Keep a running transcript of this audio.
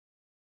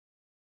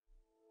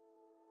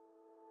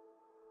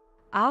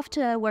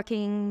After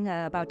working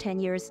about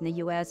 10 years in the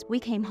US, we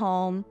came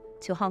home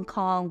to Hong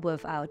Kong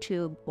with our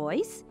two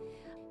boys.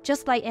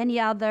 Just like any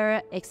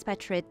other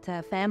expatriate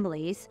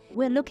families,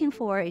 we're looking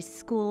for a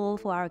school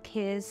for our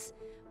kids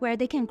where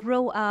they can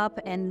grow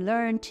up and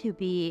learn to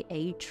be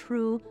a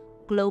true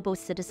global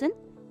citizen.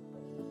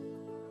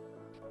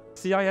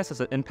 CIS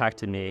has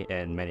impacted me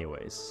in many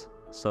ways.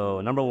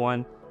 So number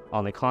one,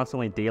 on a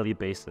constantly daily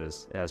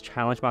basis, it has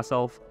challenged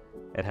myself.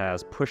 It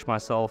has pushed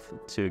myself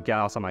to get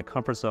outside my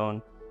comfort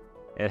zone.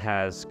 It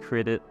has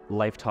created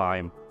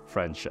lifetime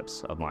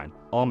friendships of mine.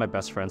 All my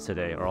best friends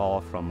today are all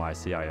from my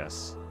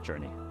CIS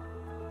journey.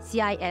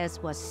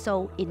 CIS was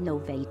so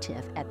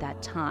innovative at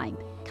that time,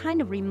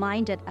 kind of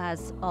reminded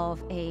us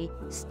of a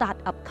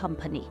startup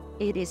company.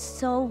 It is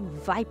so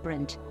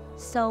vibrant,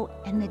 so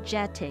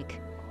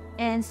energetic,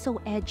 and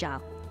so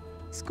agile.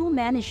 School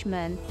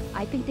management,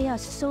 I think they are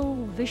so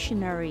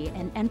visionary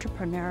and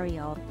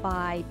entrepreneurial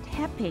by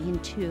tapping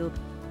into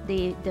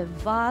the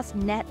vast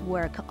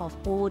network of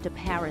all the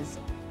parents.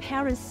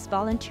 Parents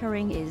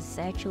volunteering is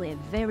actually a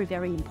very,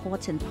 very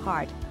important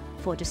part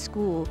for the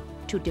school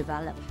to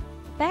develop.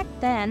 Back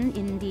then,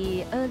 in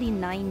the early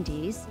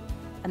 90s,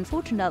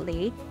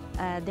 unfortunately,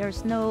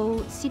 there's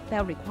no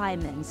seatbelt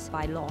requirements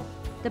by law.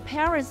 The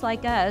parents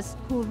like us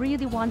who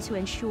really want to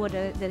ensure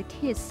that the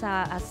kids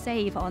are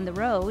safe on the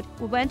road,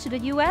 we went to the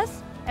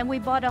US and we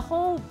bought a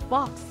whole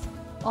box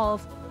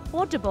of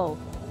portable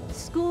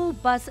school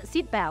bus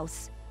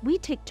seatbelts. We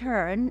take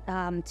turn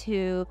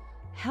to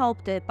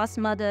help the bus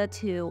mother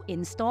to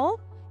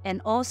install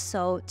and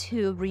also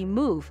to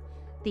remove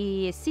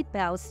the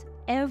seatbelts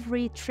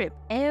every trip,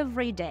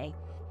 every day.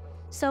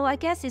 So I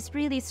guess it's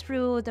really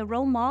through the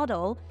role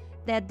model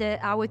that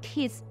our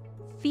kids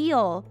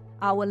feel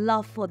our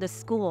love for the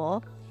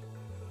school.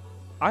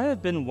 I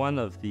have been one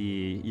of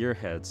the year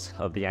heads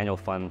of the annual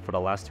fund for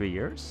the last 3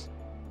 years.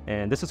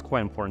 And this is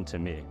quite important to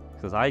me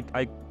because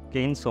I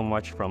gained so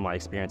much from my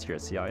experience here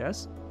at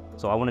CIS.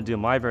 So I want to do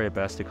my very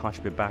best to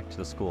contribute back to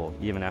the school,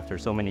 even after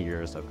so many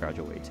years of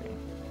graduating.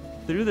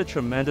 Through the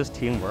tremendous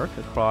teamwork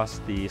across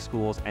the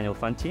school's annual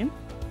fund team,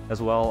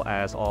 as well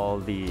as all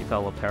the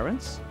fellow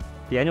parents,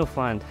 the annual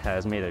fund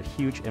has made a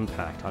huge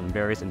impact on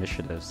various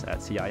initiatives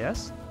at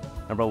CIS.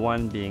 Number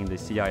one being the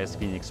CIS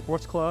Phoenix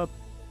Sports Club,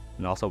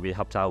 and also we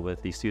helped out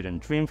with the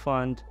Student Dream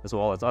Fund, as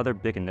well as other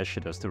big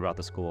initiatives throughout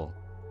the school.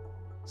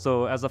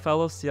 So as a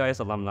fellow CIS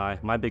alumni,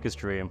 my biggest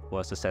dream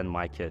was to send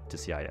my kid to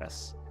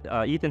CIS.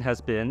 Ethan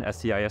has been at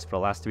CIS for the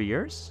last 3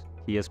 years.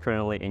 He is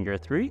currently in year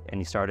 3, and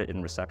he started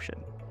in reception.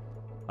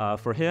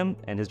 For him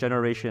and his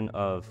generation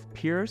of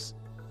peers,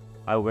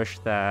 I wish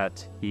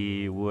that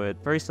he would,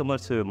 very similar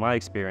to my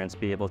experience,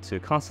 be able to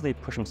constantly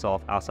push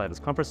himself outside his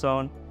comfort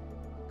zone,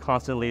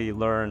 constantly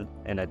learn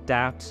and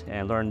adapt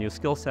and learn new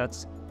skill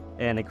sets,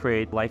 and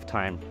create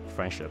lifetime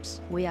friendships.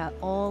 We are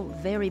all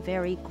very,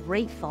 very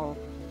grateful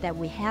that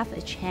we have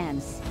a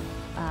chance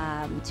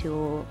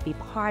to be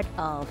part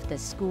of the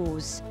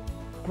school's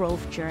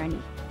growth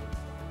journey.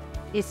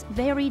 It's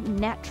very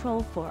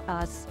natural for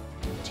us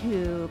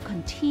to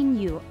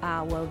continue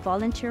our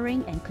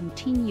volunteering and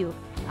continue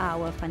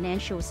our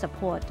financial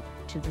support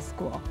to the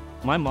school.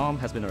 My mom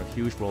has been a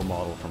huge role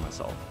model for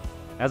myself.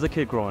 As a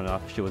kid growing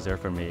up, she was there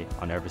for me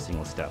on every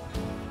single step.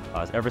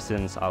 Ever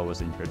since I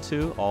was in year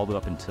 2, all the way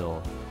up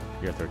until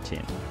year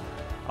 13.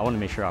 I want to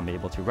make sure I'm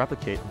able to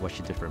replicate what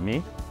she did for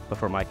me, but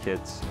for my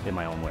kids in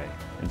my own way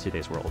in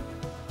today's world.